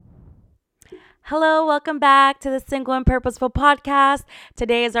Hello, welcome back to the Single and Purposeful podcast.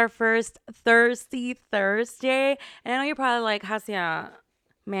 Today is our first Thirsty Thursday. And I know you're probably like, Hasia,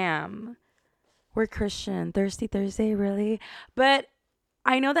 ma'am, we're Christian. Thirsty Thursday, really? But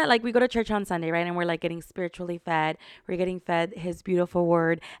I know that like we go to church on Sunday, right? And we're like getting spiritually fed. We're getting fed his beautiful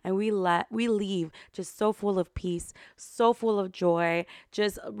word. And we leave just so full of peace, so full of joy,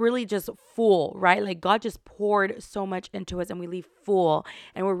 just really just full, right? Like God just poured so much into us and we leave full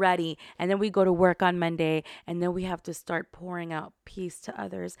and we're ready. And then we go to work on Monday and then we have to start pouring out peace to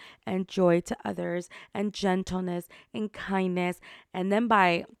others and joy to others and gentleness and kindness. And then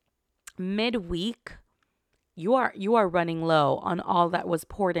by midweek, you are running low on all that was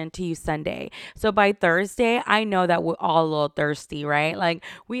poured into you Sunday. So by Thursday, I know that we're all a little thirsty, right? Like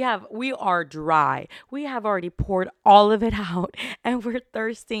we are dry. We have already poured all of it out and we're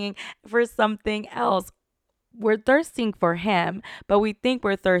thirsting for something else. We're thirsting for him, but we think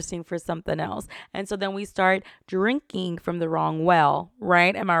we're thirsting for something else. And so then we start drinking from the wrong well,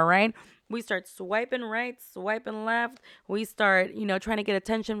 right? Am I right? We start swiping right, swiping left. We start, trying to get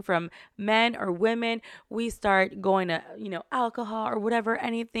attention from men or women. We start going to, alcohol or whatever,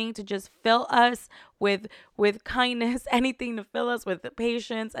 anything to just fill us with kindness, anything to fill us with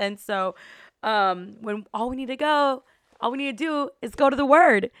patience. And so when all we need to do is go to the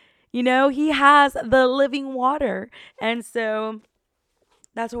word. He has the living water. And so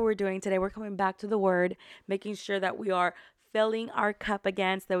that's what we're doing today. We're coming back to the word, making sure that we are filling our cup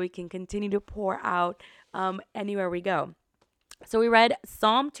again so that we can continue to pour out anywhere we go. So we read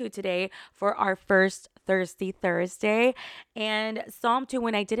Psalm 2 today for our first Thirsty Thursday. And Psalm 2,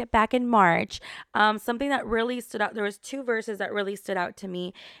 when I did it back in March, something that really stood out, there was two verses that really stood out to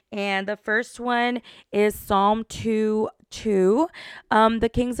me. And the first one is Psalm 2:2. The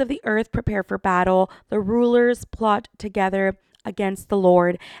kings of the earth prepare for battle. The rulers plot together against the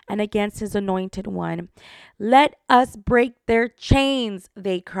Lord and against his anointed one. Let us break their chains,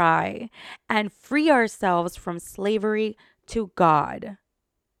 they cry, and free ourselves from slavery to God.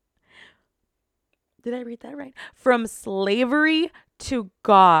 Did I read that right? From slavery to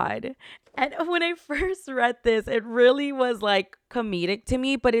God. And when I first read this, it really was like comedic to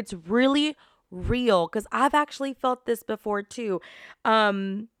me, but it's really real because I've actually felt this before too.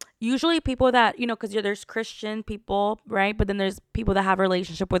 Usually people that, because there's Christian people, right? But then there's people that have a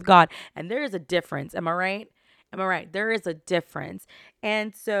relationship with God, and there is a difference. Am I right? Am I right? There is a difference.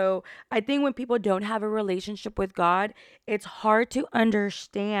 And so I think when people don't have a relationship with God, it's hard to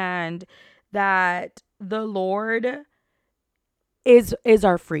understand that the Lord is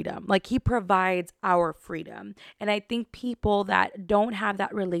our freedom. Like he provides our freedom. And I think people that don't have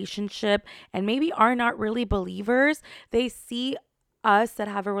that relationship and maybe are not really believers, they see us that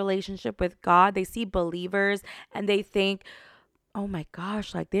have a relationship with God, they see believers and they think, oh my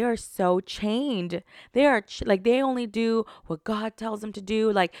gosh, like they are so chained. They are like they only do what God tells them to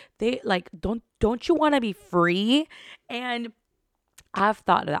do. Like they like don't you want to be free? And I've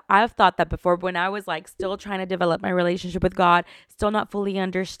thought that before when I was like still trying to develop my relationship with God, still not fully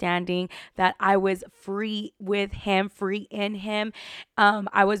understanding that I was free with him, free in him.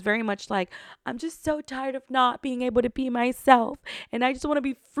 I was very much like, I'm just so tired of not being able to be myself and I just want to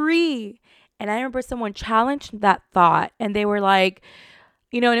be free. And I remember someone challenged that thought and they were like,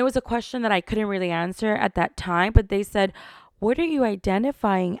 and it was a question that I couldn't really answer at that time, but they said, what are you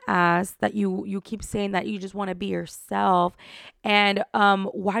identifying as that you keep saying that you just want to be yourself? And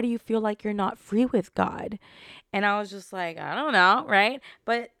why do you feel like you're not free with God? And I was just like, I don't know, right?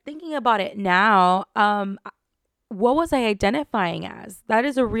 But thinking about it now, what was I identifying as? That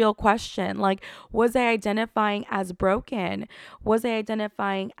is a real question. Like, was I identifying as broken? Was I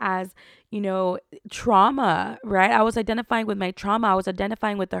identifying as, trauma, right? I was identifying with my trauma. I was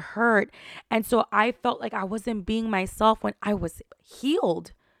identifying with the hurt. And so I felt like I wasn't being myself when I was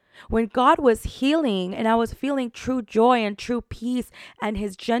healed. When God was healing and I was feeling true joy and true peace and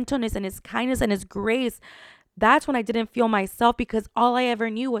his gentleness and his kindness and his grace, that's when I didn't feel myself because all I ever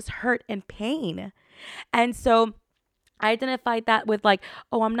knew was hurt and pain. And so I identified that with like,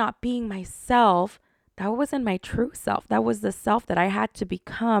 oh, I'm not being myself. That wasn't my true self. That was the self that I had to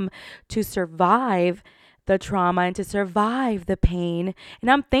become to survive the trauma and to survive the pain.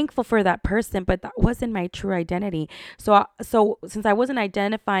 And I'm thankful for that person, but that wasn't my true identity. So since I wasn't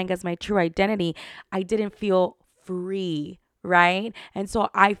identifying as my true identity, I didn't feel free, right? And so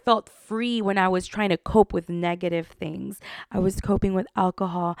I felt free when I was trying to cope with negative things. I was coping with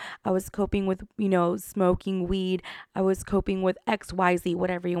alcohol. I was coping with, smoking weed. I was coping with XYZ,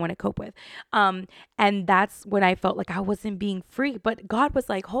 whatever you want to cope with. And that's when I felt like I wasn't being free. But God was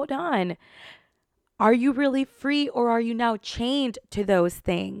like, hold on. Are you really free or are you now chained to those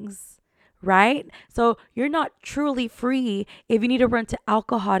things? right? So you're not truly free if you need to run to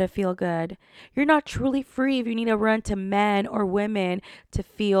alcohol to feel good. You're not truly free if you need to run to men or women to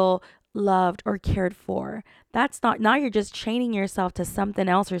feel loved or cared for. That's not, now you're just chaining yourself to something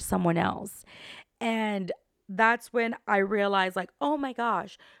else or someone else. And that's when I realized, like, oh my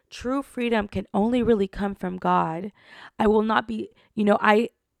gosh, true freedom can only really come from God. I will not be,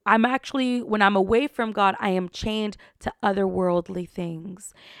 I'm actually, when I'm away from God, I am chained to otherworldly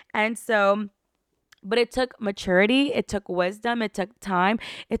things. And so, but it took maturity, it took wisdom, it took time.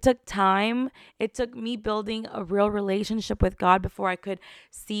 It took time. It took me building a real relationship with God before I could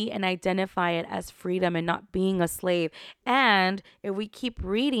see and identify it as freedom and not being a slave. And if we keep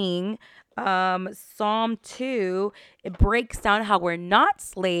reading Psalm 2, it breaks down how we're not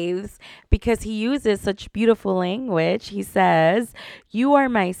slaves because he uses such beautiful language. He says, "You are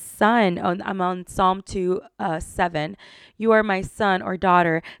my son." I'm on Psalm 2, 7. "You are my son or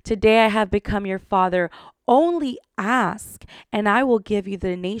daughter. Today I have become your father. Only ask, and I will give you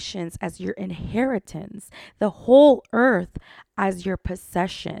the nations as your inheritance, the whole earth as your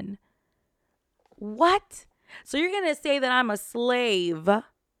possession." What? So you're going to say that I'm a slave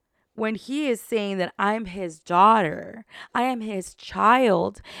when he is saying that I'm his daughter, I am his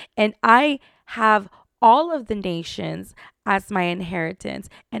child, and I have all of the nations as my inheritance,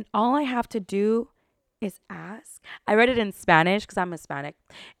 and all I have to do is ask. I read it in Spanish because I'm Hispanic,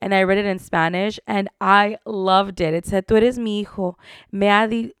 and I read it in Spanish, and I loved it. It said, "Tú eres mi hijo, me ha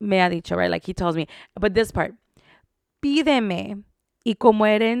dicho," right? Like he tells me. But this part, "Pídeme, y como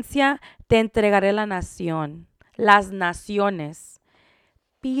herencia te entregaré las naciones."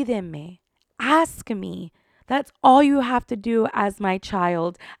 Pídeme, ask me. That's all you have to do as my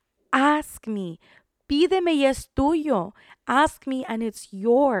child. Ask me. Pídeme y es tuyo. Ask me and it's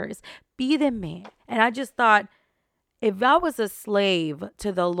yours. Pídeme. And I just thought, if I was a slave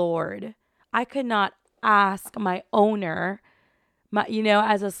to the Lord, I could not ask my owner.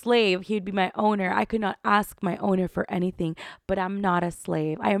 As a slave, he'd be my owner. I could not ask my owner for anything, but I'm not a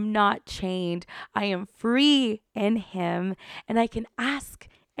slave. I am not chained. I am free in him, and I can ask,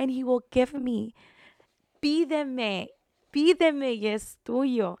 and he will give me. Pídeme, pídeme y es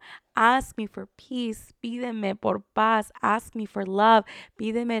tuyo. Ask me for peace. Pídeme por paz. Ask me for love.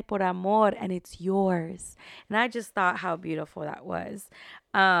 Pídeme por amor, and it's yours. And I just thought how beautiful that was.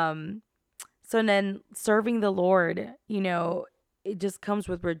 So then serving the Lord, it just comes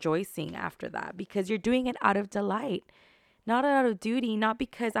with rejoicing after that because you're doing it out of delight, not out of duty, not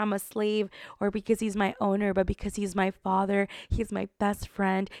because I'm a slave or because he's my owner, but because he's my father. He's my best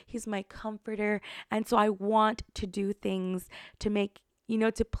friend. He's my comforter. And so I want to do things to make,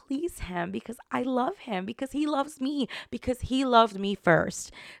 to please him because I love him, because he loves me, because he loved me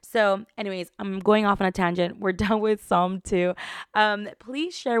first. So anyways, I'm going off on a tangent. We're done with Psalm 2.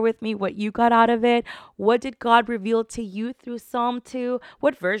 Please share with me what you got out of it. What did God reveal to you through Psalm 2?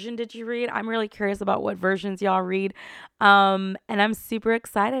 What version did you read? I'm really curious about what versions y'all read. And I'm super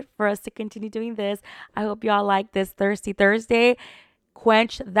excited for us to continue doing this. I hope y'all like this Thirsty Thursday.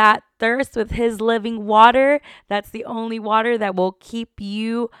 Quench that thirst with his living water. That's the only water that will keep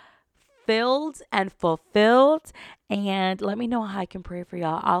you filled and fulfilled. And let me know how I can pray for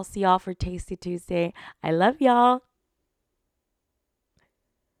y'all. I'll see y'all for Tasty Tuesday. I love y'all.